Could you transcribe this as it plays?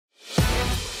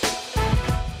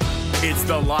It's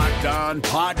the Locked On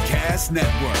Podcast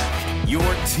Network, your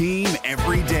team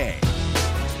every day.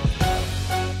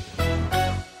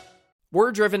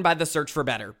 We're driven by the search for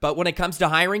better, but when it comes to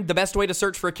hiring, the best way to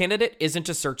search for a candidate isn't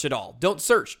to search at all. Don't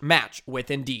search, match with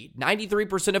Indeed.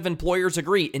 93% of employers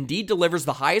agree Indeed delivers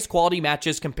the highest quality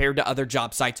matches compared to other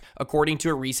job sites, according to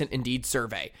a recent Indeed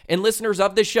survey. And listeners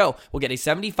of this show will get a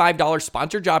 $75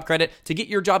 sponsored job credit to get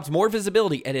your jobs more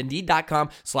visibility at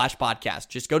Indeed.com/podcast.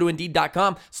 Just go to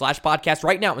Indeed.com/podcast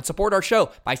right now and support our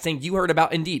show by saying you heard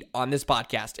about Indeed on this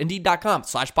podcast.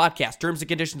 Indeed.com/podcast. Terms and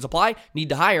conditions apply. Need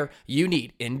to hire? You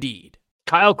need Indeed.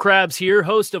 Kyle Krabs here,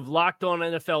 host of Locked On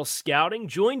NFL Scouting.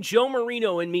 Join Joe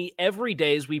Marino and me every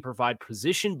day as we provide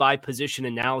position-by-position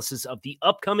analysis of the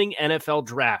upcoming NFL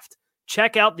Draft.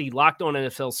 Check out the Locked On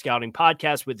NFL Scouting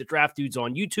podcast with the Draft Dudes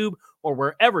on YouTube or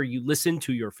wherever you listen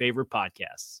to your favorite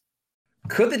podcasts.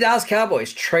 Could the Dallas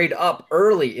Cowboys trade up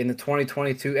early in the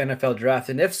 2022 NFL Draft?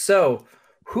 And if so,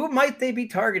 who might they be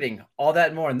targeting? All that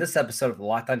and more in this episode of the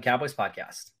Locked On Cowboys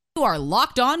podcast. You are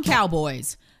Locked On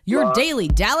Cowboys, your daily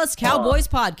Dallas Cowboys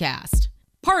podcast.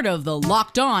 Part of the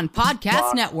Locked On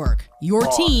Podcast Network, your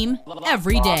team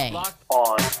every day. Locked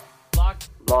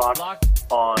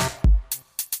on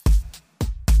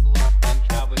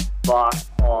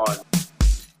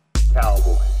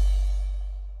Cowboys.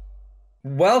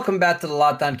 Welcome back to the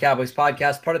Locked On Cowboys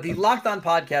podcast, part of the Locked On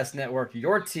Podcast Network,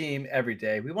 your team every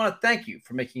day. We want to thank you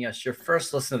for making us your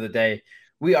first listen of the day.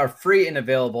 We are free and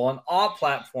available on all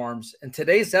platforms, and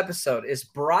today's episode is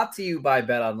brought to you by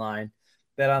BetOnline.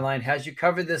 BetOnline has you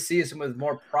covered this season with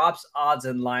more props, odds,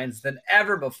 and lines than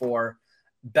ever before.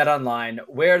 BetOnline,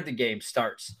 where the game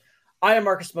starts. I am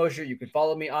Marcus Mosher. You can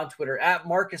follow me on Twitter at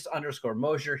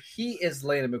Marcus_Mosher. He is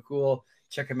Landon McCool.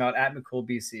 Check him out at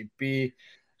McCoolBCB.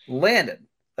 Landon,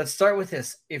 let's start with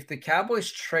this. If the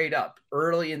Cowboys trade up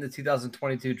early in the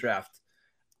 2022 draft,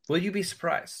 will you be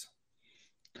surprised?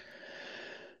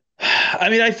 I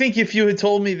mean, I think if you had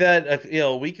told me that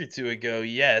a week or two ago,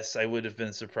 yes, I would have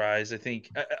been surprised. I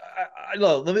think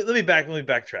no, let me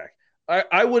backtrack.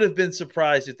 I would have been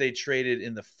surprised if they traded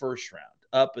in the first round,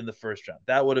 up in the first round.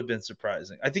 That would have been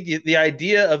surprising. I think the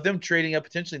idea of them trading up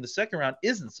potentially in the second round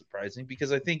isn't surprising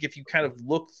because I think if you kind of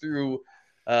look through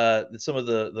some of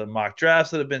the mock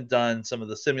drafts that have been done, some of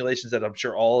the simulations that I'm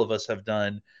sure all of us have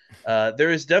done,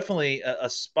 there is definitely a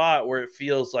spot where it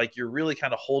feels like you're really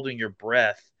kind of holding your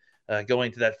breath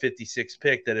going to that 56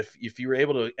 pick, that if you were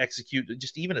able to execute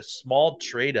just even a small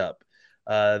trade up,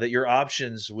 that your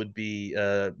options would be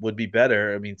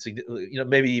better. I mean,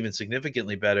 maybe even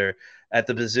significantly better at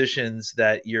the positions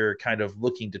that you're kind of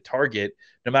looking to target,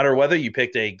 no matter whether you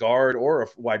picked a guard or a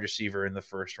wide receiver in the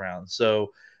first round.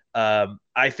 So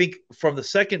I think from the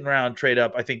second round trade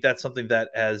up, I think that's something that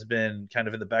has been kind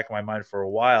of in the back of my mind for a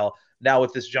while. Now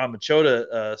with this John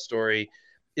Machota story,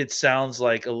 it sounds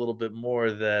like a little bit more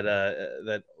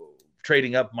that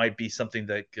trading up might be something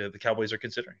that the Cowboys are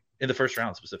considering in the first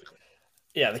round specifically.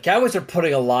 Yeah, the Cowboys are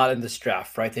putting a lot in this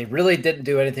draft, right? They really didn't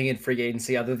do anything in free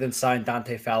agency other than sign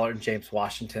Dante Fowler and James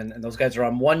Washington, and those guys are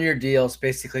on one-year deals,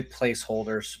 basically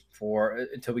placeholders for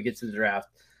until we get to the draft.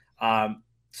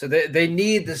 So they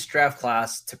need this draft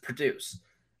class to produce.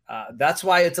 That's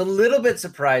why it's a little bit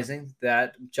surprising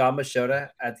that John Machota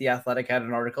at The Athletic had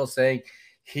an article saying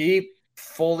he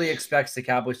fully expects the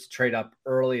Cowboys to trade up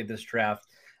early in this draft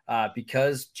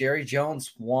because Jerry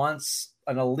Jones wants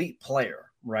an elite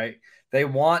player, right? They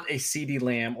want a CeeDee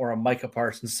Lamb or a Micah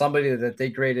Parsons, somebody that they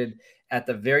graded at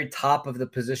the very top of the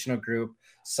positional group,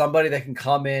 somebody that can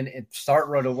come in and start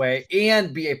right away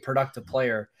and be a productive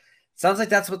player. Sounds like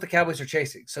that's what the Cowboys are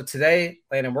chasing. So today,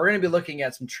 Landon, we're going to be looking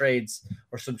at some trades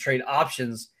or some trade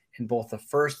options in both the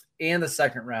first and the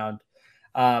second round.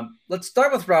 Let's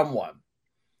start with round one.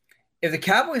 If the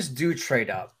Cowboys do trade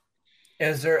up,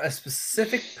 is there a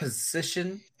specific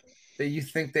position that you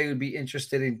think they would be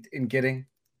interested in getting?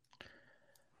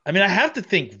 I mean, I have to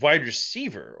think wide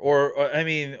receiver,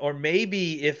 or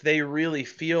maybe if they really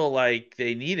feel like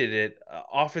they needed it,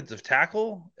 offensive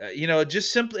tackle.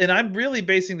 Just simply, and I'm really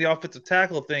basing the offensive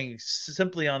tackle thing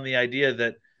simply on the idea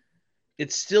that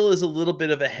it still is a little bit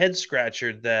of a head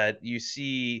scratcher that you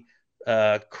see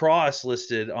Cross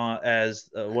listed on as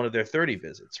one of their 30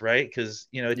 visits, right? Because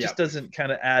it just doesn't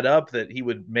kind of add up that he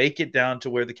would make it down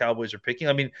to where the Cowboys are picking.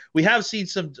 I mean, we have seen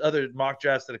some other mock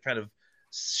drafts that have kind of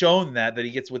shown that he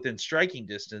gets within striking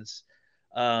distance,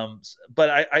 but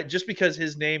I just because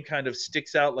his name kind of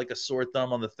sticks out like a sore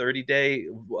thumb on the 30-day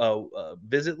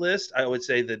visit list, I would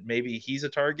say that maybe he's a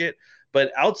target.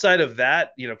 But outside of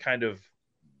that, kind of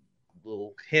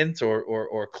little hint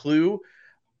or clue,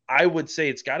 I would say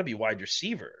it's got to be wide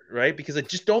receiver, right? Because I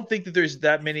just don't think that there's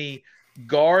that many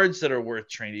guards that are worth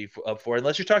trading up for,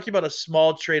 unless you're talking about a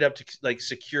small trade up to like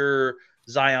secure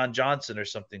Zion Johnson or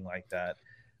something like that.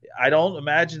 I don't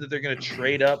imagine that they're going to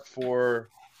trade up for,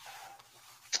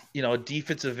 a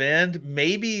defensive end.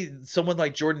 Maybe someone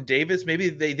like Jordan Davis. Maybe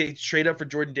they trade up for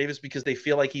Jordan Davis because they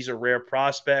feel like he's a rare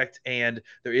prospect and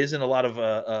there isn't a lot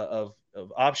of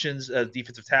options,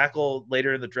 defensive tackle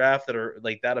later in the draft that are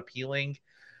like that appealing.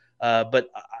 But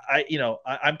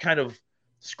I'm kind of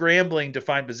scrambling to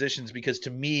find positions because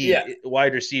to me,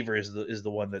 wide receiver is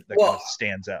the one that kind of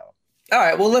stands out. All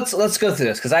right, well let's go through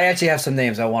this because I actually have some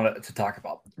names I wanted to talk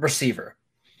about. Receiver.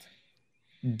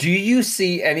 Do you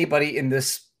see anybody in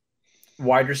this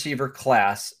wide receiver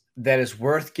class that is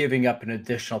worth giving up an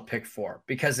additional pick for?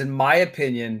 Because in my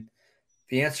opinion,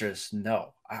 the answer is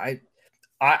no. I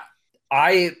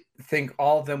think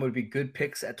all of them would be good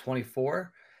picks at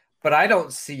 24, but I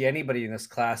don't see anybody in this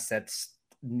class that's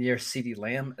near CeeDee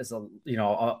Lamb as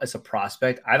a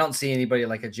prospect. I don't see anybody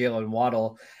like a Jalen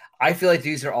Waddle. I feel like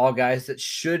these are all guys that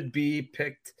should be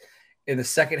picked in the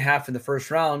second half in the first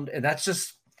round, and that's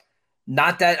just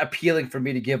not that appealing for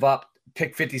me to give up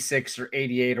pick 56 or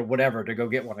 88 or whatever to go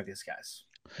get one of these guys.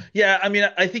 Yeah, I mean,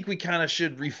 I think we kind of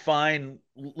should refine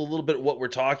a little bit what we're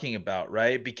talking about,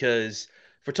 right? Because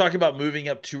if we're talking about moving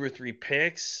up 2 or 3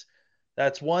 picks,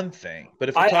 that's one thing. But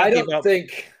if we're talking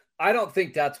I don't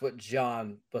think that's what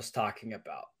John was talking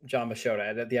about. John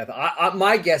Machota.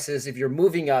 My guess is if you're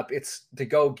moving up, it's to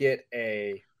go get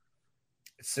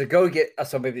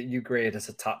somebody that you graded as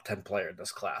a top 10 player in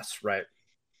this class, right?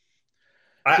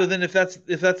 So then if that's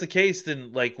the case,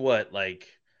 then like what? Like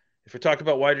if we're talking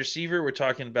about wide receiver, we're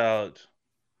talking about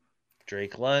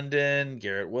Drake London,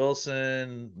 Garrett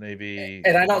Wilson, maybe.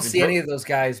 And I don't see any of those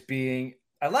guys being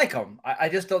 – I like them. I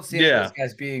just don't see any of those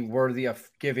guys being worthy of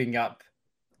giving up,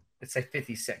 let's say,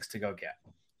 56 to go get.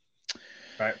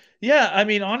 Right? Yeah, I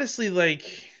mean, honestly,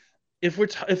 like if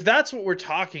that's what we're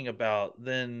talking about,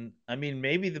 then I mean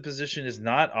maybe the position is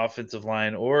not offensive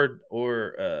line or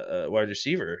wide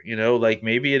receiver. Like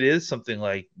maybe it is something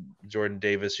like Jordan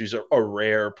Davis, who's a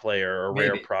rare player, a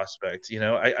rare prospect.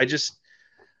 I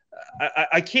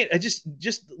can't. I just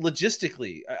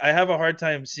logistically, I have a hard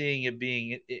time seeing it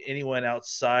being anyone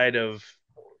outside of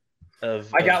I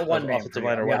got one name offensive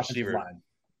line or wide receiver.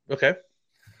 Okay.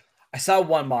 I saw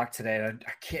one mock today, and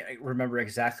I can't remember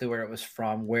exactly where it was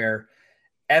from, where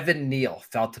Evan Neal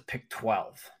fell to pick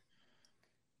 12.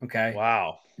 Okay.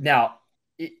 Wow. Now,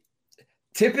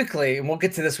 typically, and we'll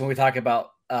get to this when we talk about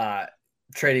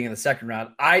trading in the second round,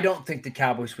 I don't think the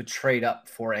Cowboys would trade up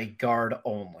for a guard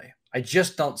only. I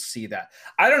just don't see that.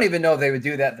 I don't even know if they would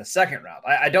do that in the second round.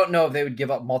 I don't know if they would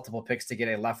give up multiple picks to get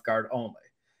a left guard only.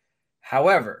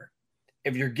 However,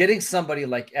 if you're getting somebody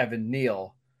like Evan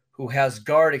Neal, who has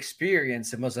guard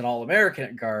experience and was an All-American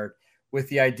at guard, with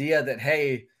the idea that,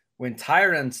 hey, when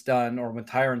Tyron's done or when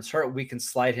Tyron's hurt, we can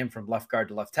slide him from left guard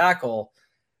to left tackle,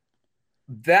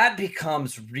 that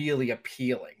becomes really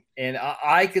appealing. And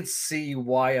I could see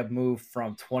why a move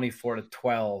from 24 to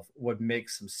 12 would make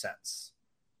some sense.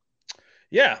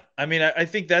 Yeah, I mean, I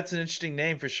think that's an interesting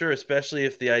name for sure, especially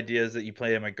if the idea is that you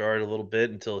play him at guard a little bit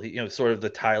until he, sort of the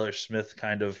Tyler Smith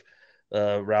kind of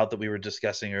route that we were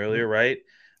discussing earlier, right?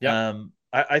 Yeah.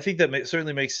 I think that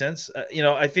certainly makes sense.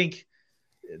 I think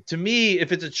to me,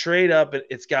 if it's a trade up,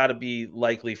 it's got to be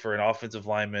likely for an offensive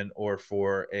lineman or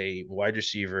for a wide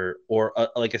receiver or,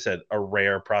 like I said, a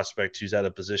rare prospect who's at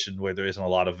a position where there isn't a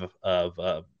lot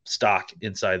of stock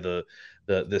inside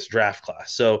this draft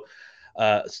class. So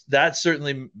that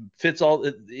certainly fits all,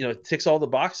 ticks all the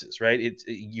boxes, right?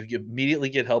 You immediately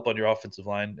get help on your offensive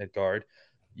line at guard.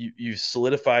 You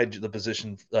solidified the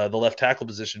position, the left tackle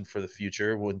position for the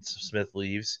future when Smith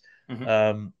leaves.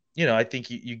 Mm-hmm. I think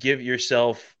you give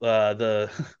yourself the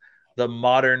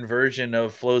modern version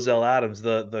of Flozell Adams,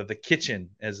 the kitchen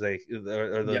as the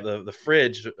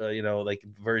fridge, like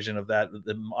version of that,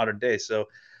 the modern day. So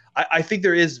I think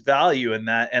there is value in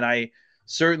that, and I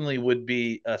certainly would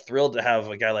be thrilled to have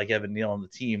a guy like Evan Neal on the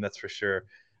team. That's for sure.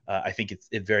 I think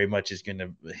it very much is going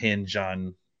to hinge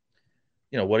on,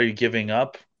 what are you giving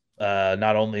up?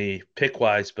 Not only pick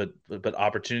wise, but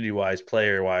opportunity wise,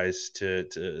 player wise to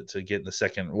get in the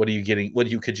second. What are you getting?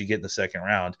 Could you get in the second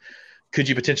round? Could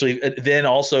you potentially then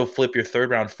also flip your third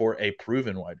round for a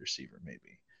proven wide receiver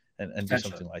maybe and do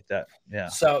something like that? Yeah.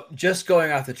 So just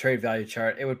going off the trade value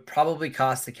chart, it would probably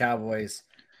cost the Cowboys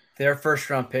their first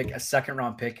round pick, a second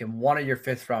round pick, and one of your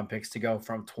fifth round picks to go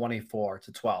from 24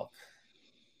 to 12.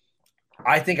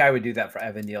 I think I would do that for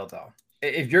Evan Neal though.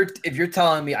 If you're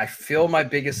telling me I feel my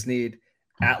biggest need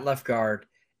at left guard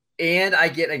and I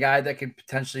get a guy that can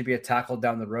potentially be a tackle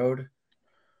down the road,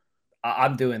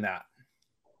 I'm doing that.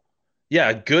 Yeah,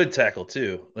 a good tackle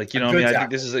too. Like, A I good mean, I think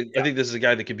tackle. this is I Yeah. think this is a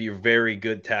guy that could be a very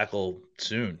good tackle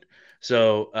soon.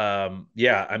 So,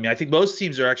 yeah, I mean, I think most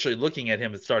teams are actually looking at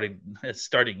him as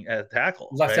starting at tackle,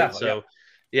 Left right? tackle. Yeah. So,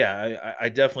 yeah, I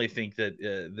definitely think that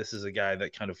this is a guy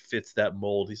that kind of fits that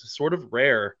mold. He's sort of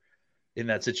rare in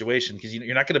that situation because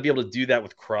you're not going to be able to do that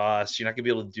with Cross. You're not going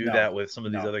to be able to do No, that with some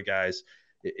of these no. other guys.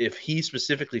 If he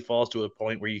specifically falls to a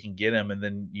point where you can get him, and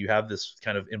then you have this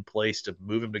kind of in place to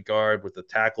move him to guard with the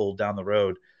tackle down the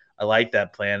road, I like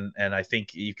that plan, and I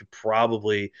think you could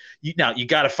probably you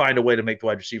got to find a way to make the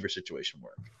wide receiver situation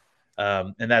work,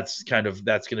 and that's going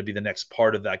to be the next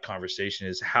part of that conversation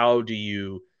is how do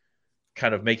you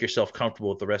kind of make yourself comfortable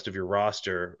with the rest of your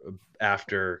roster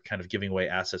after kind of giving away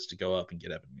assets to go up and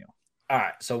get Evan Neal. All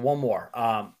right. So one more.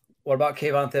 What about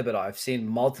Kayvon Thibodeau? I've seen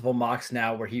multiple mocks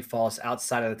now where he falls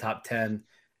outside of the top 10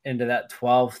 into that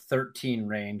 12, 13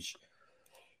 range.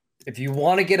 If you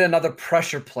want to get another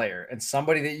pressure player and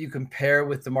somebody that you compare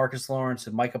with DeMarcus Lawrence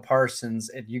and Micah Parsons,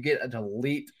 and you get an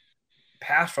elite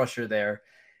pass rusher there,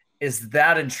 is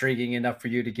that intriguing enough for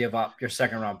you to give up your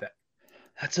second round pick?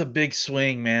 That's a big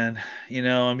swing, man.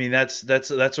 I mean, that's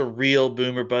a real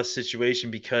boom or bust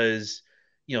situation because,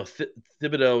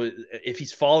 Thibodeau, if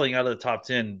he's falling out of the top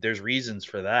 10, there's reasons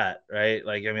for that, right?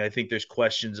 Like, I mean, I think there's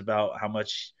questions about how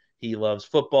much he loves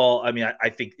football. I mean, I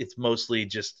think it's mostly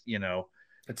just,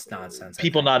 It's nonsense.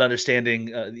 people not understanding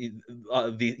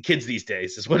the kids these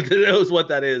days is what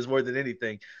that is more than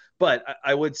anything. But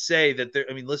I would say that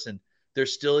listen, there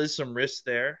still is some risk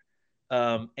there.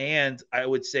 And I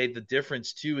would say the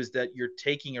difference too is that you're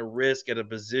taking a risk at a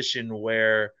position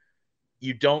where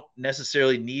you don't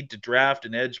necessarily need to draft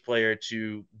an edge player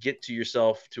to get to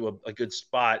yourself to a good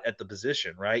spot at the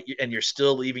position, right? And you're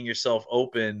still leaving yourself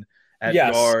open at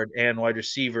guard and wide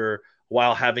receiver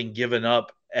while having given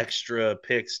up extra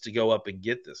picks to go up and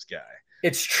get this guy.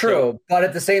 It's true, but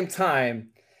at the same time,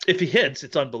 if he hits,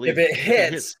 it's unbelievable. If it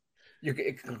hits,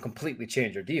 it can completely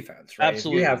change your defense, right?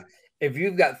 Absolutely. If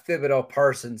you've got Thibodeau,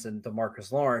 Parsons, and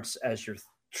DeMarcus Lawrence as your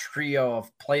trio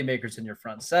of playmakers in your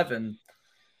front seven,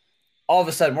 all of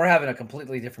a sudden we're having a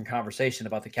completely different conversation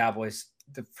about the Cowboys,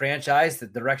 the franchise, the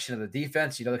direction of the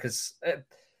defense, because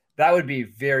that would be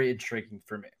very intriguing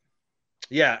for me.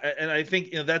 Yeah, and I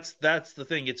think that's the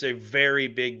thing. It's a very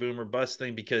big boom or bust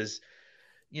thing because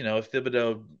if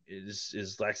Thibodeau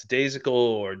is lackadaisical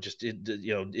or just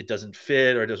it doesn't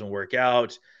fit or it doesn't work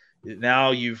out,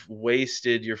 now you've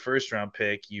wasted your first round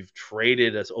pick. You've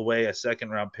traded away a second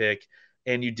round pick,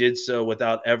 and you did so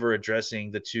without ever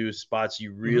addressing the two spots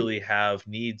you really have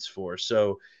needs for.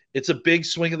 So it's a big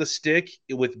swing of the stick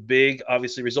with big,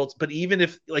 obviously, results. But even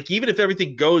if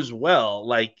everything goes well,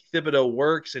 like Thibodeau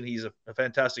works and he's a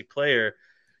fantastic player,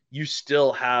 you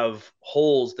still have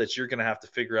holes that you're going to have to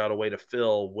figure out a way to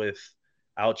fill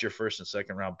without your first and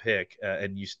second round pick.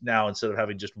 And you now, instead of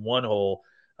having just one hole,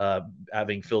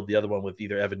 having filled the other one with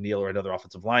either Evan Neal or another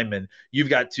offensive lineman, you've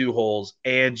got two holes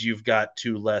and you've got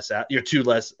two less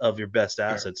of your best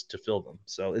assets to fill them.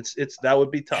 So that would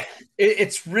be tough.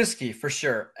 It's risky for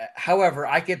sure. However,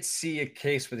 I could see a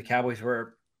case with the Cowboys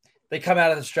where they come out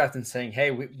of the draft and saying,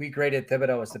 hey, we graded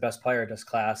Thibodeau as the best player in this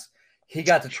class. He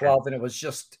got to 12 and it was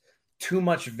just too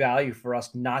much value for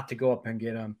us not to go up and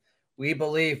get him. We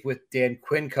believe with Dan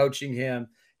Quinn coaching him,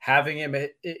 having him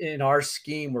in our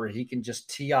scheme where he can just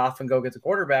tee off and go get the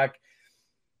quarterback,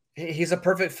 he's a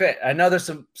perfect fit. I know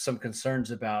there's some concerns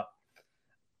about,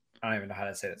 I don't even know how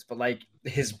to say this, but like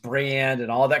his brand and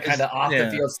all that kind of off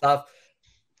the field stuff.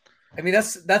 I mean,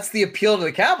 that's the appeal to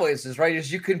the Cowboys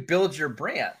is you can build your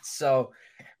brand. So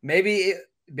maybe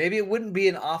it wouldn't be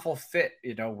an awful fit,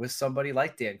 with somebody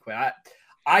like Dan Quinn.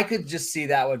 I could just see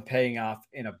that one paying off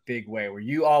in a big way where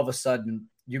you all of a sudden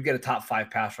you get a top 5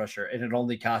 pass rusher and it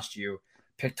only cost you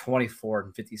pick 24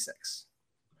 and 56.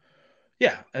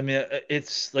 Yeah. I mean,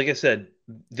 it's like I said,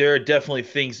 there are definitely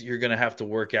things you're going to have to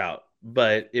work out,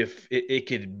 but if it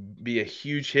could be a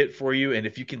huge hit for you. And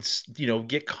if you can,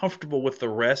 get comfortable with the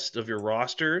rest of your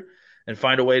roster and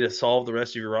find a way to solve the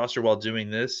rest of your roster while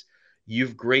doing this,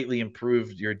 you've greatly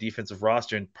improved your defensive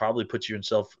roster and probably put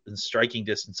yourself in striking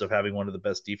distance of having one of the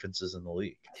best defenses in the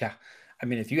league. Yeah. I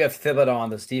mean, if you have Thibodeau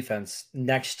on this defense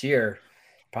next year,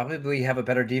 probably have a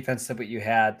better defense than what you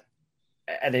had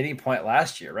at any point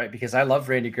last year, right? Because I love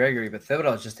Randy Gregory, but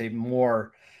Thibodeau is just a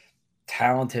more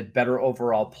talented, better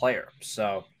overall player.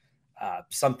 So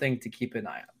something to keep an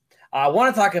eye on. I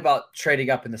want to talk about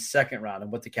trading up in the second round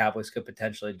and what the Cowboys could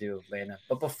potentially do, Lena.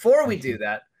 But before we do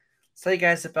that, let's tell you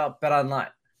guys about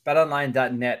BetOnline.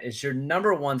 BetOnline.net is your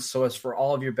number one source for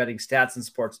all of your betting stats and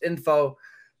sports info.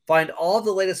 Find all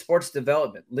the latest sports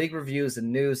development, league reviews, and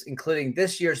news, including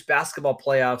this year's basketball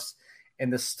playoffs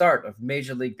and the start of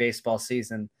Major League Baseball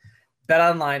season.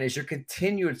 BetOnline is your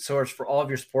continued source for all of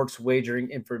your sports wagering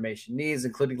information needs,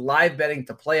 including live betting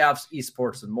to playoffs,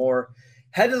 esports, and more.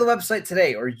 Head to the website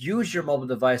today or use your mobile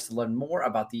device to learn more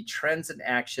about the trends in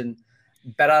action.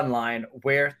 BetOnline,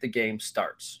 where the game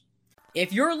starts.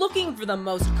 If you're looking for the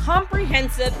most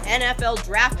comprehensive NFL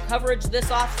draft coverage this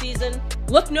offseason,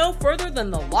 look no further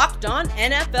than the Locked On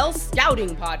NFL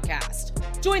Scouting Podcast.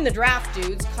 Join the draft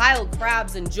dudes, Kyle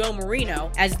Krabs and Joe Marino,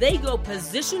 as they go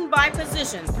position by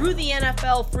position through the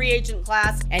NFL free agent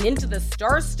class and into the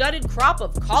star-studded crop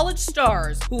of college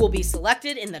stars who will be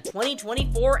selected in the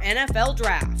 2024 NFL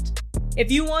Draft. If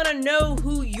you want to know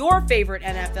who your favorite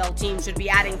NFL team should be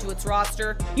adding to its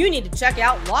roster, you need to check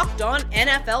out Locked On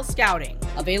NFL Scouting,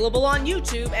 available on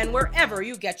YouTube and wherever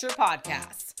you get your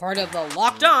podcasts. Part of the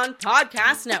Locked On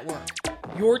Podcast Network,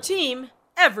 your team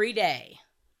every day.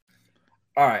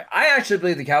 All right. I actually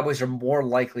believe the Cowboys are more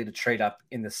likely to trade up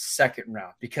in the second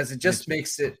round because it just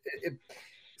makes it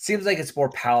seems like it's more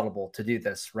palatable to do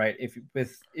this, right?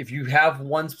 If you have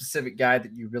one specific guy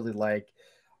that you really like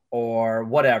or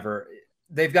whatever,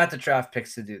 they've got the draft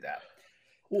picks to do that.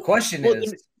 The question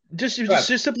is just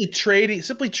simply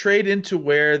trade into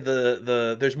where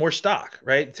the there's more stock,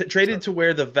 right? Trade into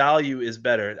where the value is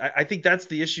better. I think that's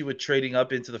the issue with trading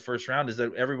up into the first round is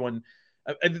that everyone.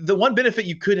 The one benefit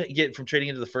you couldn't get from trading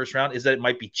into the first round is that it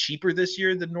might be cheaper this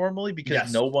year than normally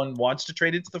because no one wants to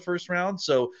trade into the first round.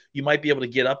 So you might be able to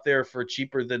get up there for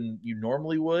cheaper than you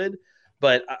normally would.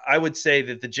 But I would say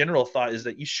that the general thought is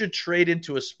that you should trade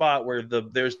into a spot where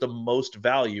there's the most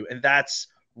value. And that's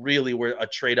really where a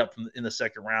trade up in the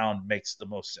second round makes the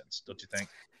most sense. Don't you think?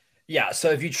 Yeah. So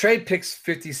if you trade picks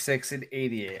 56 and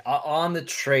 88 on the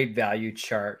trade value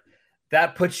chart,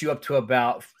 that puts you up to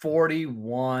about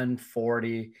 41,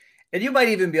 40. And you might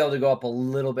even be able to go up a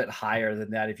little bit higher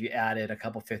than that if you added a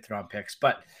couple fifth-round picks.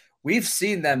 But we've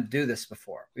seen them do this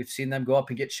before. We've seen them go up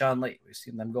and get Sean Lee. We've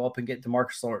seen them go up and get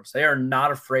DeMarcus Lawrence. They are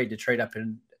not afraid to trade up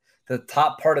in the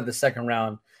top part of the second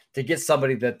round to get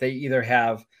somebody that they either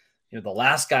have, the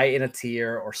last guy in a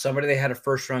tier or somebody they had a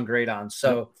first-round grade on.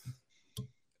 So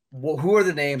who are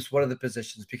the names? What are the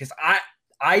positions? Because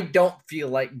I don't feel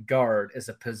like guard is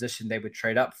a position they would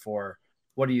trade up for.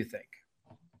 What do you think?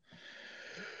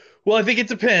 Well, I think it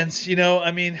depends.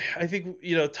 I think,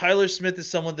 Tyler Smith is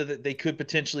someone that they could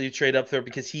potentially trade up there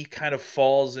because he kind of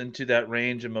falls into that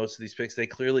range in most of these picks. They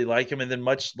clearly like him. And then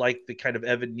much like the kind of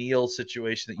Evan Neal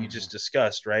situation that you just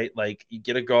discussed, right? Like you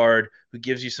get a guard who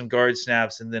gives you some guard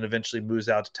snaps and then eventually moves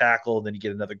out to tackle. And then you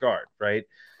get another guard, right?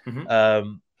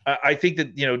 Mm-hmm. I think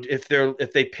that,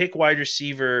 if they pick wide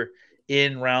receiver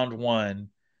in round one,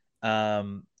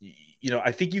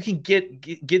 I think you can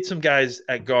get some guys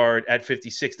at guard at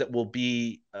 56 that will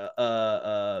be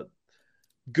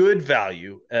good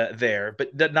value there,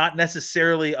 but not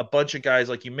necessarily a bunch of guys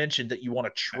like you mentioned that you want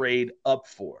to trade up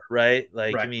for, right?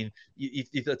 Like, right. I mean, you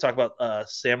talk about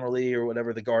Samerly or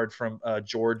whatever, the guard from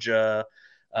Georgia,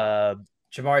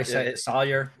 Jamari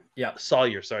Sawyer. Yeah.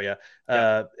 Sawyer. Sorry.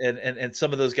 Yeah. And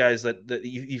some of those guys that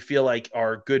you feel like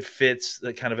are good fits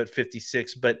that kind of at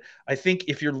 56. But I think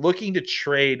if you're looking to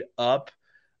trade up,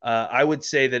 I would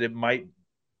say that it might,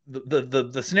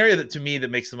 the scenario that to me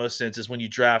that makes the most sense is when you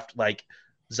draft like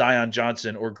Zion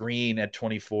Johnson or Green at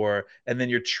 24, and then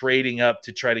you're trading up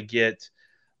to try to get,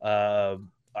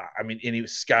 any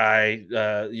Sky,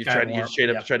 you trade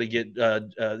up to try to get,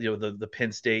 the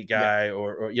Penn State guy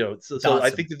or so I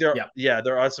think that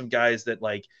there are some guys that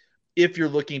like, if you're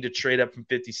looking to trade up from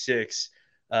 56,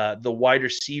 the wide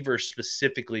receiver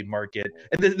specifically market.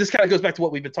 And this kind of goes back to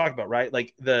what we've been talking about, right?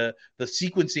 Like the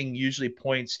sequencing usually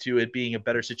points to it being a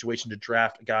better situation to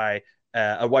draft a guy,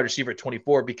 a wide receiver at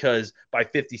 24, because by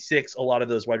 56, a lot of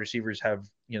those wide receivers have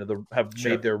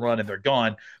made their run and they're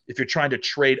gone. If you're trying to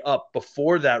trade up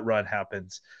before that run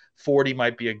happens, 41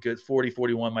 might be a good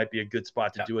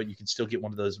spot to do it. You can still get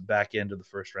one of those back end of the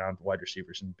first round wide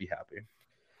receivers and be happy.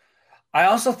 I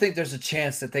also think there's a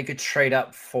chance that they could trade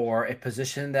up for a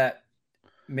position that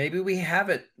maybe we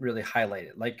haven't really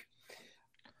highlighted. Like,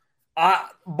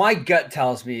 my gut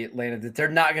tells me, Lana, that they're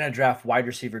not going to draft wide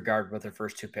receiver guard with their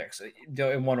first two picks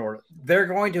in one order. They're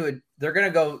going to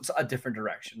go a different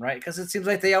direction, right? Because it seems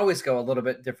like they always go a little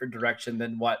bit different direction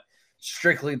than what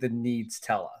strictly the needs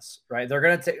tell us, right? They're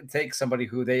going to take somebody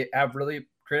who they have really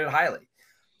graded highly.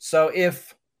 So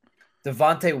if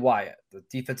Devontae Wyatt, the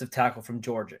defensive tackle from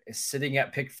Georgia, is sitting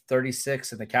at pick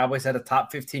 36 and the Cowboys had a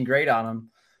top 15 grade on him,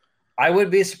 I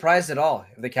wouldn't be surprised at all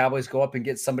if the Cowboys go up and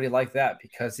get somebody like that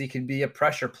because he can be a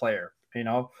pressure player,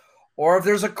 or if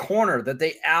there's a corner that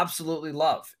they absolutely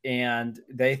love and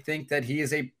they think that he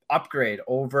is a upgrade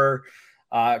over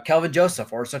Kelvin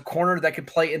Joseph, or it's a corner that could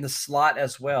play in the slot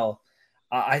as well.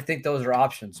 I think those are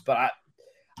options, but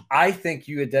I think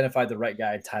you identified the right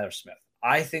guy in Tyler Smith.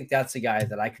 I think that's a guy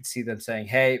that I could see them saying,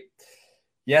 hey,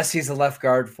 yes, he's a left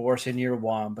guard for us in year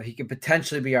one, but he could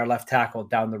potentially be our left tackle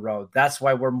down the road. That's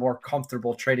why we're more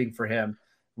comfortable trading for him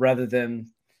rather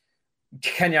than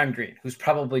Kenyon Green, who's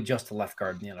probably just a left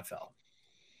guard in the NFL.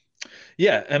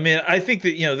 Yeah, I mean, I think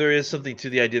that there is something to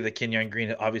the idea that Kenyon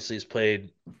Green obviously has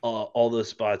played all those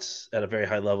spots at a very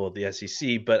high level at the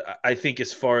SEC, but I think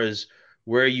as far as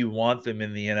where you want them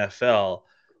in the NFL,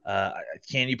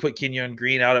 can you put Kenyon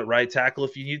Green out at right tackle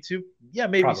if you need to? Yeah,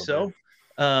 maybe Probably. so.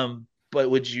 But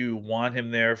would you want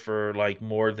him there for like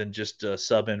more than just a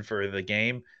sub in for the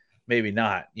game? Maybe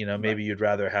not. Maybe you'd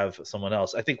rather have someone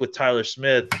else. I think with Tyler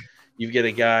Smith, you get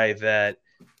a guy that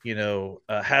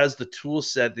has the tool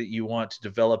set that you want to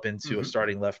develop into a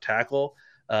starting left tackle.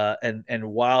 And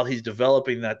while he's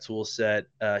developing that tool set,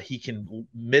 he can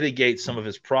mitigate some of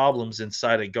his problems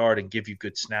inside a guard and give you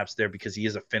good snaps there because he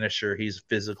is a finisher. He's a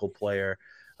physical player.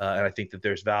 And I think that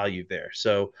there's value there.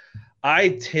 So I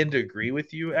tend to agree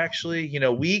with you, actually.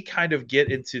 We kind of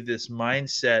get into this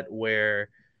mindset where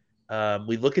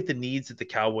we look at the needs that the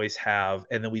Cowboys have,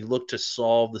 and then we look to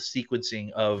solve the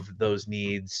sequencing of those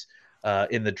needs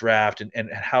in the draft,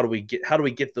 and how do we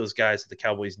get those guys that the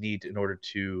Cowboys need in order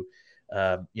to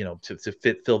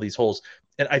fill these holes.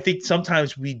 And I think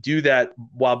sometimes we do that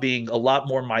while being a lot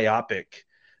more myopic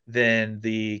than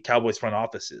the Cowboys front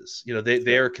office is.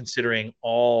 They're considering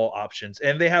all options,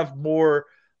 and they have more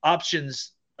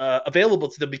options available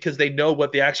to them because they know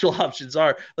what the actual options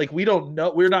are. Like, we don't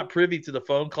know, we're not privy to the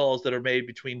phone calls that are made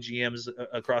between GMs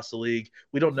across the league.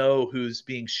 We don't know who's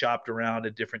being shopped around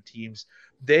at different teams.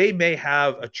 They may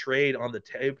have a trade on the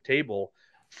table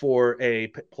for a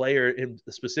player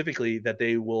specifically that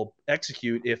they will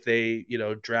execute if they,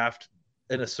 draft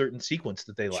in a certain sequence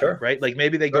that they like, Sure. right? Like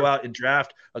maybe they go out and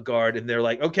draft a guard and they're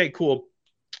like, okay, cool,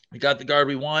 we got the guard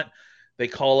we want. They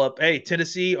call up, hey,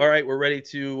 Tennessee, all right, we're ready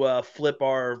to flip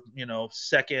our,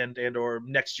 second and or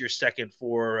next year's second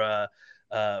for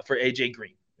AJ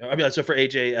Green. I mean, so for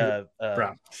AJ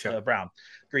Brown, sure. Brown,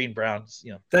 Green, Browns.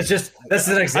 That's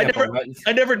an example.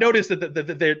 I never noticed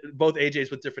that they're both AJs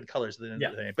with different colors.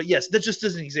 But yes, that's just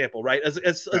as an example, right?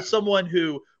 As someone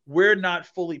who we're not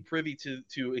fully privy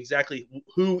to exactly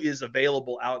who is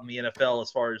available out in the NFL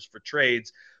as far as for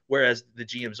trades, whereas the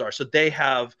GMs are. So they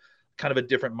have kind of a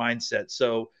different mindset.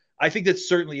 So I think that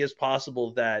certainly is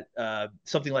possible that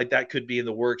something like that could be in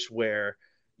the works where,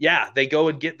 yeah, they go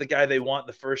and get the guy they want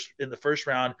in the first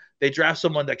round. They draft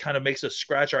someone that kind of makes us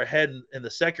scratch our head in the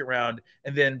second round,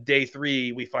 and then day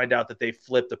 3 we find out that they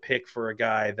flipped a pick for a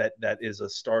guy that is a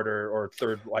starter or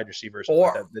third wide receiver,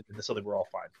 or that's something we're all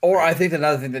fine. Or I think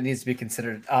another thing that needs to be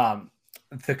considered,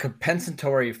 the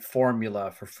compensatory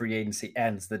formula for free agency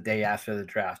ends the day after the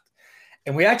draft.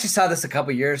 And we actually saw this a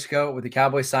couple years ago with the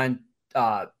Cowboys signed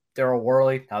Darryl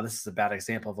Worley. Now, this is a bad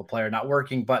example of a player not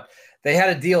working, but they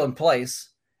had a deal in place,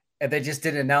 and they just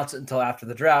didn't announce it until after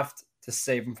the draft to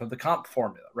save him from the comp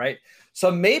formula, right?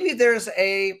 So maybe there's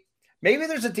a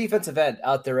defensive end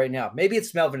out there right now. Maybe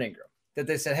it's Melvin Ingram that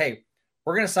they said, hey,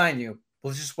 we're going to sign you.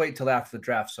 Let's just wait till after the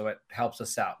draft so it helps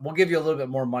us out. We'll give you a little bit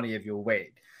more money if you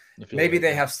wait. Maybe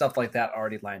they have stuff like that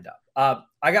already lined up.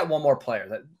 I got one more player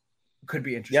that could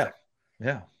be interesting.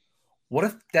 Yeah. What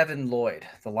if Devin Lloyd,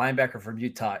 the linebacker from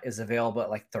Utah, is available at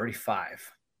like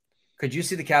 35? Could you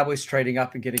see the Cowboys trading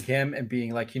up and getting him and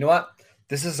being like, you know what?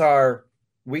 This is our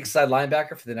weak side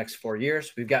linebacker for the next 4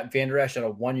 years. We've got Van Der Esch on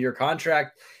a 1-year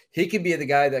contract. He can be the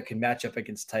guy that can match up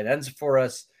against tight ends for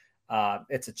us.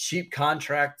 It's a cheap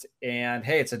contract. And,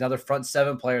 hey, it's another front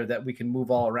 7 player that we can move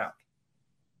all around.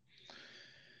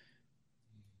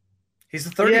 He's the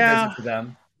 30th visit for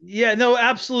them. Yeah, no,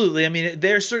 absolutely. I mean,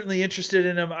 they're certainly interested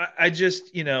in him. I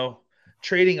just,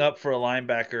 trading up for a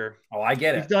linebacker. Oh, I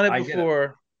get it. We've done it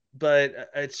before,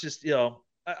 but it's just,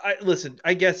 I listen,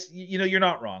 I guess, you're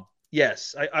not wrong.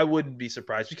 Yes, I wouldn't be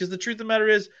surprised because the truth of the matter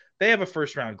is they have a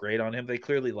first-round grade on him. They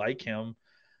clearly like him.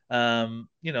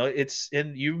 It's,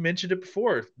 and you mentioned it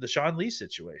before, the Sean Lee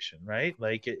situation, right?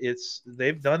 Like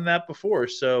they've done that before.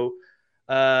 So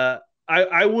I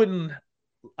wouldn't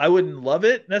love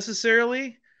it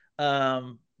necessarily.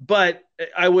 But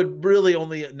I would really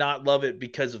only not love it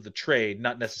because of the trade,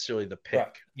 not necessarily the pick.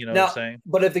 Right. You know what I'm saying?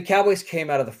 But if the Cowboys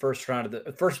came out of the first round of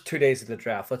the first 2 days of the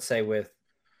draft, let's say with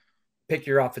pick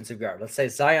your offensive guard, let's say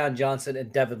Zion Johnson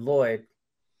and Devin Lloyd.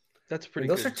 That's pretty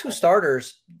good. Those are 2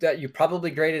 starters that you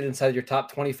probably graded inside your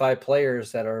top 25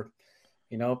 players that are,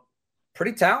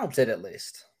 pretty talented at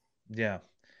least. Yeah.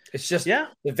 It's just the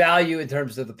value in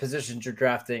terms of the positions you're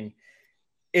drafting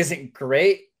isn't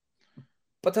great,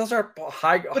 but those are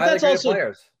highly that's graded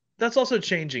players. That's also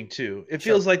changing too. It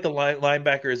feels like the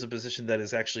linebacker is a position that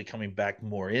is actually coming back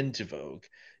more into vogue,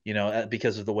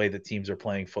 because of the way that teams are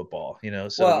playing football.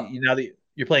 So now that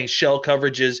you're playing shell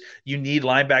coverages, you need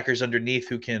linebackers underneath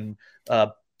who can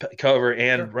cover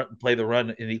and play the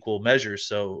run in equal measures.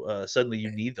 So suddenly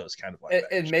you need those kind of linebackers.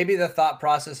 And maybe the thought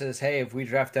process is, hey, if we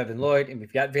draft Devin Lloyd and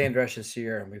we've got Van Der Esch this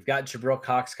year and we've got Jabril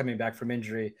Cox coming back from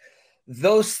injury,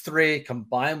 those three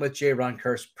combined with Jaron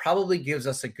Kearse probably gives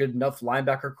us a good enough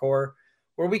linebacker core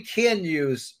where we can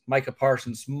use Micah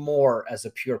Parsons more as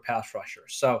a pure pass rusher.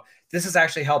 So this is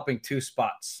actually helping two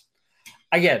spots.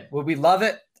 Again, would we love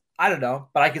it? I don't know,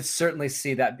 but I could certainly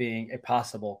see that being a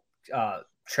possible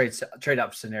trade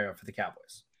up scenario for the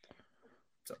Cowboys.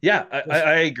 So, yeah,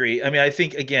 I agree. I mean, I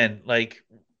think again, like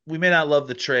we may not love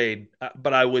the trade,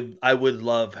 but I would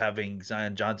love having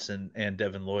Zion Johnson and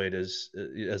Devin Lloyd as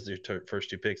their first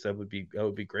two picks. That would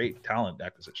be great talent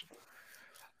acquisition.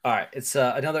 All right, it's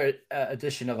another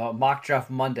edition of Mock Draft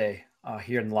Monday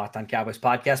here in the Locked On Cowboys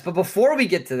podcast. But before we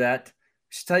get to that, I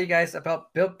should tell you guys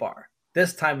about Built Bar.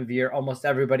 This time of year, almost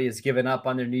everybody has given up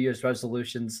on their New Year's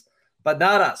resolutions, but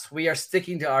not us. We are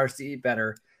sticking to ours to eat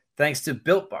better, thanks to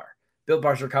Built Bar. Built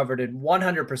Bars are covered in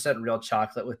 100% real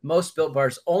chocolate, with most Built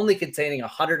Bars only containing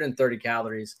 130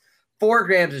 calories, 4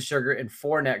 grams of sugar, and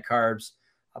 4 net carbs,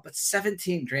 but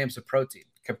 17 grams of protein.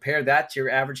 Compare that to your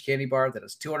average candy bar that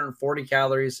has 240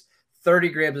 calories, 30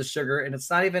 grams of sugar, and it's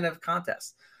not even a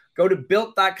contest. Go to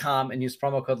Built.com and use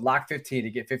promo code LOCK15 to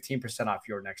get 15% off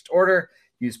your next order.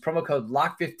 Use promo code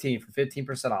LOCK15 for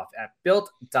 15% off at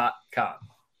Built.com.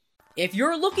 If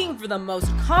you're looking for the most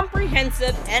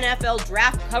comprehensive NFL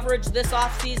draft coverage this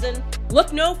offseason,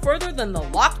 look no further than the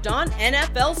Locked On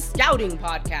NFL Scouting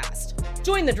Podcast.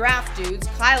 Join the draft dudes,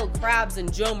 Kyle Krabs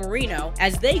and Joe Marino,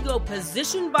 as they go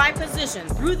position by position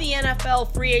through the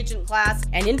NFL free agent class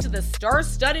and into the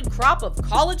star-studded crop of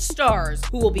college stars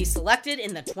who will be selected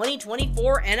in the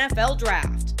 2024 NFL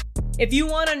Draft. If you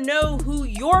want to know who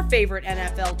your favorite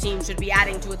NFL team should be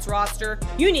adding to its roster,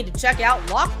 you need to check out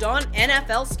Locked On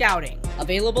NFL Scouting,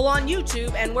 available on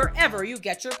YouTube and wherever you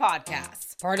get your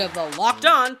podcasts. Part of the Locked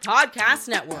On Podcast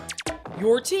Network,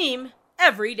 your team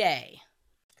every day.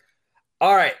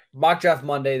 All right, Mock Draft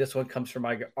Monday. This one comes from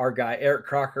our guy, Eric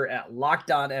Crocker at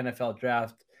Locked On NFL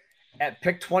Draft. At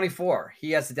pick 24,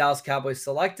 he has the Dallas Cowboys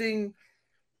selecting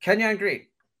Kenyon Green,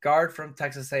 guard from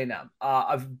Texas A&M.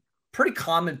 A pretty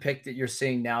common pick that you're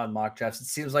seeing now in mock drafts. It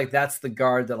seems like that's the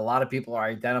guard that a lot of people are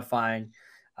identifying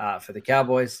for the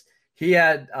Cowboys. He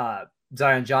had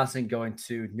Zion Johnson going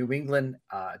to New England,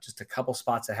 just a couple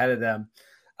spots ahead of them.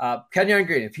 Kenyon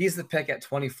Green, if he's the pick at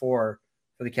 24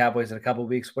 for the Cowboys in a couple of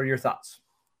weeks, what are your thoughts?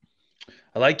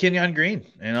 I like Kenyon Green.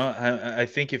 I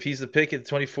think if he's the pick at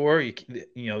 24,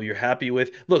 you're happy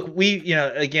with. Look,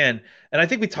 again, and I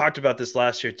think we talked about this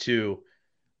last year too.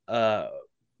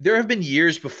 There have been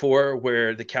years before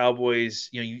where the Cowboys,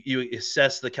 you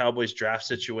assess the Cowboys draft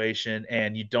situation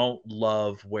and you don't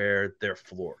love where their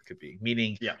floor could be.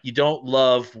 Meaning, you don't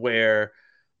love where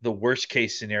the worst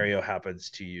case scenario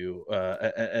happens to you,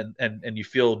 and you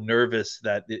feel nervous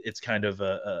that it's kind of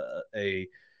a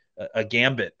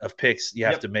gambit of picks you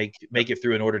have to make it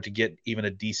through in order to get even a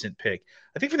decent pick.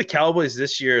 I think for the Cowboys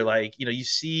this year, you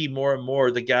see more and more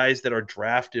the guys that are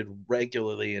drafted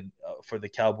regularly and for the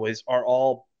Cowboys are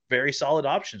all very solid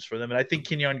options for them. And I think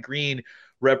Kenyon Green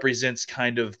represents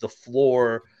kind of the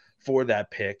floor for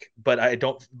that pick, but I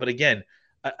don't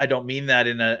mean that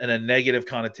in a negative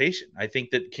connotation. I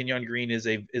think that Kenyon Green is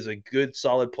a good,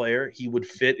 solid player. He would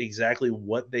fit exactly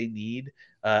what they need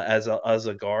as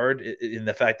a guard, in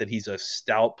the fact that he's a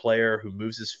stout player who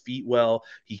moves his feet well.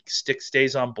 He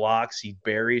stays on blocks. He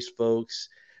buries folks.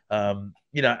 I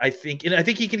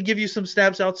think he can give you some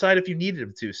snaps outside if you needed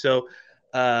him to. So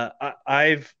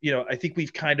I think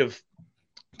we've kind of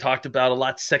talked about a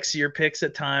lot sexier picks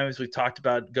at times. We've talked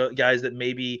about guys that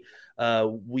maybe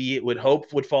we would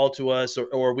hope would fall to us,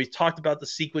 or we've talked about the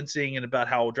sequencing and about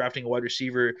how drafting a wide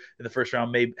receiver in the first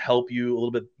round may help you a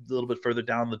little bit further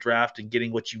down the draft and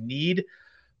getting what you need.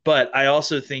 But I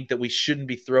also think that we shouldn't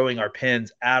be throwing our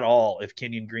pins at all if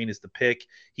Kenyon Green is the pick.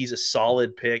 He's a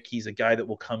solid pick. He's a guy that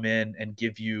will come in and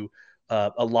give you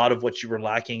a lot of what you were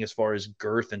lacking as far as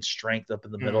girth and strength up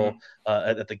in the middle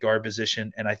at the guard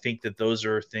position. And I think that those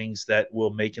are things that will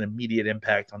make an immediate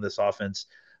impact on this offense.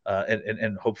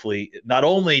 And hopefully not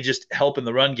only just help in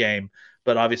the run game,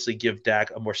 but obviously give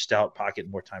Dak a more stout pocket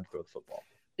and more time to throw the football.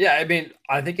 Yeah, I mean,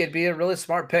 I think it'd be a really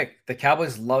smart pick. The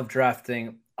Cowboys love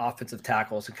drafting offensive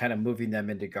tackles and kind of moving them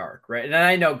into guard, right? And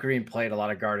I know Green played a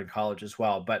lot of guard in college as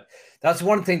well, but that's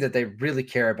one thing that they really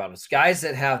care about is guys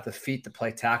that have the feet to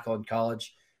play tackle in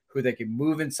college, who they can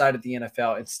move inside of the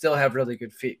NFL and still have really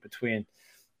good feet, between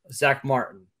Zach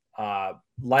Martin,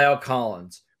 Lyle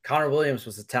Collins, Connor Williams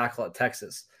was a tackle at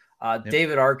Texas,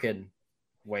 David Arkin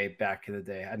way back in the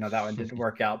day. I know that one didn't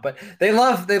work out, but they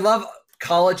love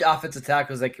college offensive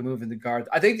tackles that can move in the guard.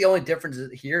 I think the only difference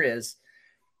here is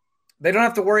they don't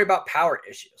have to worry about power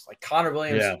issues. Like Connor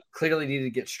Williams clearly needed to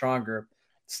get stronger.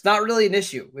 It's not really an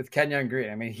issue with Kenyon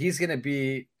Green. I mean, he's going to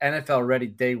be NFL ready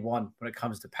day one when it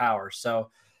comes to power.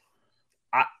 So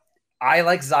I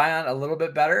like Zion a little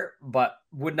bit better, but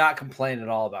would not complain at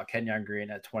all about Kenyon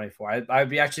Green at 24. I'd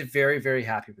be actually very, very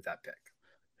happy with that pick.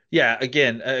 Yeah,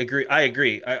 again, I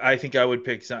agree. I think I would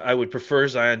prefer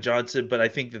Zion Johnson, but I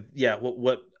think that,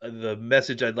 what the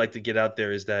message I'd like to get out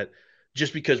there is that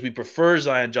just because we prefer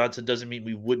Zion Johnson doesn't mean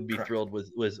we wouldn't be thrilled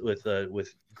with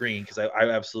Green, because I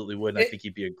absolutely would. And I think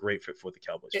he'd be a great fit for the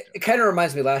Cowboys. It kind of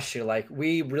reminds me last year, like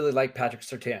we really liked Patrick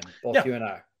Surtain, both you and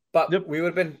I, but we would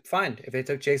have been fine if they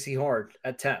took J.C. Horn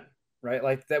at 10, right?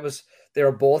 Like they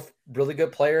were both really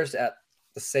good players at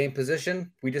the same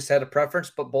position. We just had a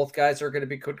preference, but both guys are going to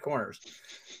be good corners.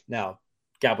 Now,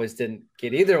 Cowboys didn't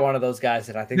get either one of those guys,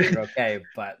 and I think they're okay.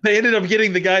 But they ended up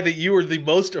getting the guy that you were the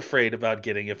most afraid about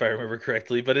getting, if I remember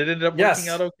correctly. But it ended up working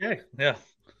out okay.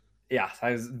 Yeah,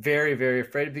 I was very, very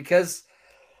afraid because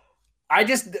we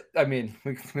don't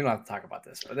have to talk about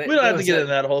this. But we don't have to get into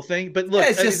that whole thing. But look,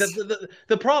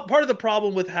 part of the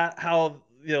problem with how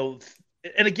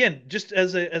and again, just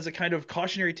as a kind of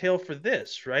cautionary tale for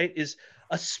this, right, is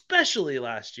especially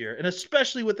last year, and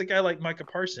especially with a guy like Micah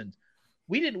Parsons,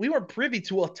 we weren't privy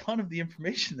to a ton of the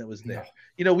information that was there.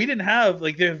 No. We didn't have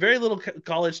there's very little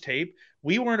college tape.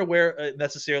 We weren't aware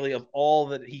necessarily of all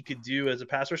that he could do as a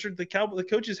pass rusher. The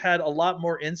coaches had a lot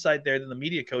more insight there than the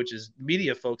media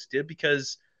folks did,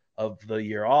 because of the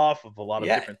year off, of a lot of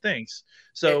different things.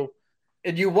 So.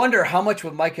 And you wonder how much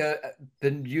would Micah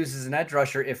been used as an edge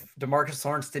rusher if DeMarcus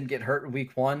Lawrence didn't get hurt in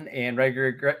week 1 and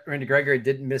Randy Gregory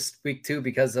didn't miss week 2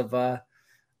 because of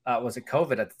was it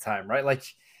COVID at the time, right? Like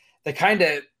they kind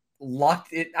of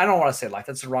locked it. I don't want to say locked,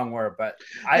 that's the wrong word, but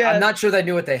I'm not sure they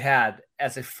knew what they had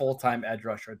as a full-time edge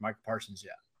rusher with Micah Parsons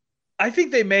yet. I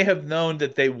think they may have known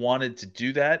that they wanted to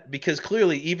do that, because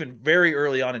clearly even very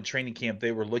early on in training camp,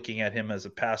 they were looking at him as a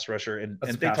pass rusher and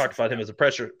they talked about him as a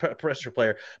pressure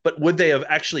player. But would they have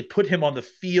actually put him on the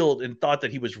field and thought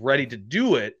that he was ready to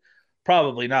do it?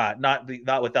 Probably not. Not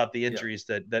without the injuries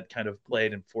that kind of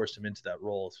played and forced him into that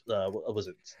role. Was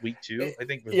it week 2? I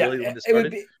think was really when this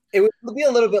started. It would be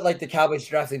a little bit like the Cowboys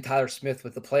drafting Tyler Smith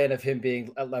with the plan of him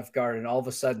being at left guard, and all of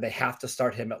a sudden they have to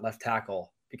start him at left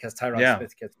tackle because Tyron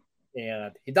Smith gets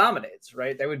and he dominates,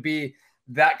 right? That would be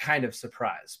that kind of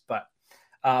surprise. But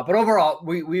overall,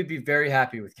 we'd be very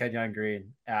happy with Kenyon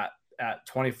Green at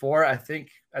 24. I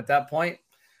think at that point,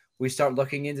 we start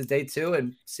looking into day 2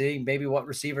 and seeing maybe what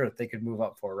receiver they could move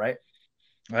up for, right?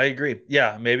 I agree.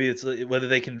 Yeah, maybe it's whether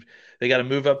they got to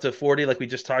move up to 40 like we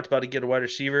just talked about to get a wide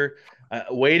receiver.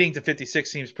 Waiting to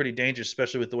 56 seems pretty dangerous,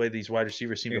 especially with the way these wide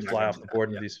receivers seem to fly off the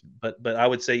board. But I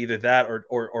would say either that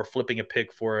or flipping a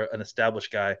pick for an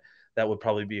established guy. That would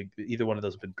probably be either one of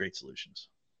those have been great solutions.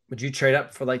 Would you trade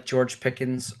up for like George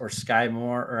Pickens or Sky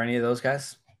Moore or any of those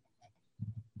guys?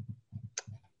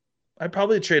 I'd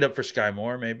probably trade up for Sky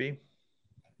Moore, maybe.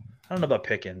 I don't know about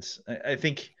Pickens. I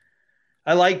think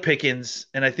I like Pickens,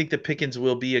 and I think that Pickens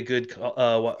will be a good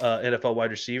NFL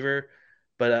wide receiver,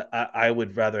 but I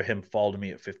would rather him fall to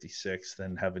me at 56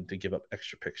 than having to give up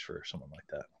extra picks for someone like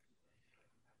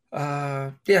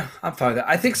that. Yeah, I'm fine with that.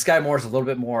 I think Sky Moore is a little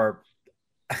bit more –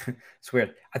 it's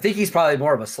weird. I think he's probably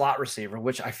more of a slot receiver,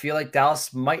 which I feel like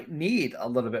Dallas might need a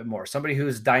little bit more. Somebody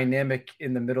who's dynamic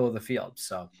in the middle of the field.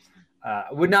 So I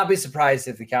would not be surprised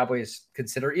if the Cowboys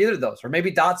consider either of those, or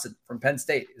maybe Dotson from Penn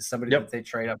State is somebody that they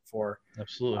trade up for.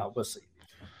 Absolutely. We'll see.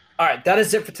 All right, that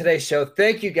is it for today's show.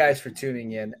 Thank you guys for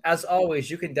tuning in. As always,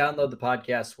 you can download the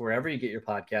podcast wherever you get your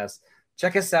podcasts.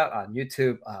 Check us out on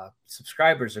YouTube.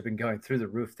 Subscribers have been going through the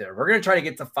roof there. We're going to try to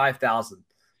get to 5,000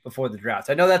 before the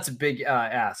draft. I know that's a big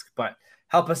ask, but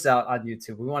help us out on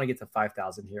YouTube. We want to get to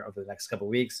 5,000 here over the next couple of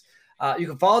weeks. You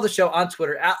can follow the show on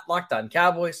Twitter at Locked On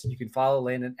Cowboys. You can follow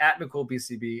Landon at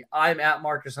McCoolBCB. I'm at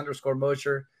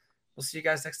Marcus_Mosher. We'll see you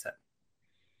guys next time.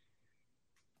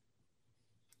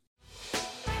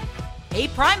 Hey,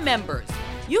 Prime members,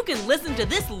 you can listen to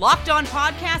this Locked On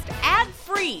podcast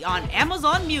ad-free on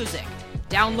Amazon Music.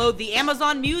 Download the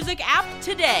Amazon Music app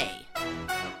today.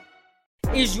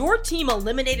 Is your team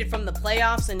eliminated from the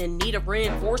playoffs and in need of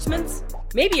reinforcements?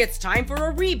 Maybe it's time for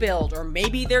a rebuild, or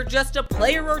maybe they're just a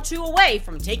player or two away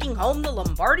from taking home the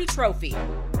Lombardi Trophy.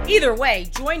 Either way,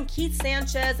 join Keith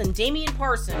Sanchez and Damian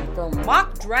Parson for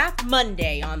Mock Draft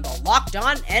Monday on the Locked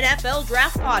On NFL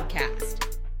Draft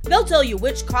Podcast. They'll tell you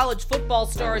which college football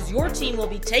stars your team will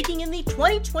be taking in the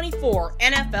 2024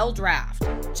 NFL Draft.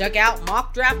 Check out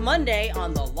Mock Draft Monday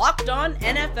on the Locked On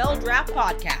NFL Draft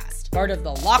Podcast, part of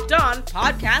the Locked On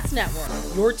Podcast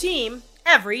Network. Your team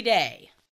every day.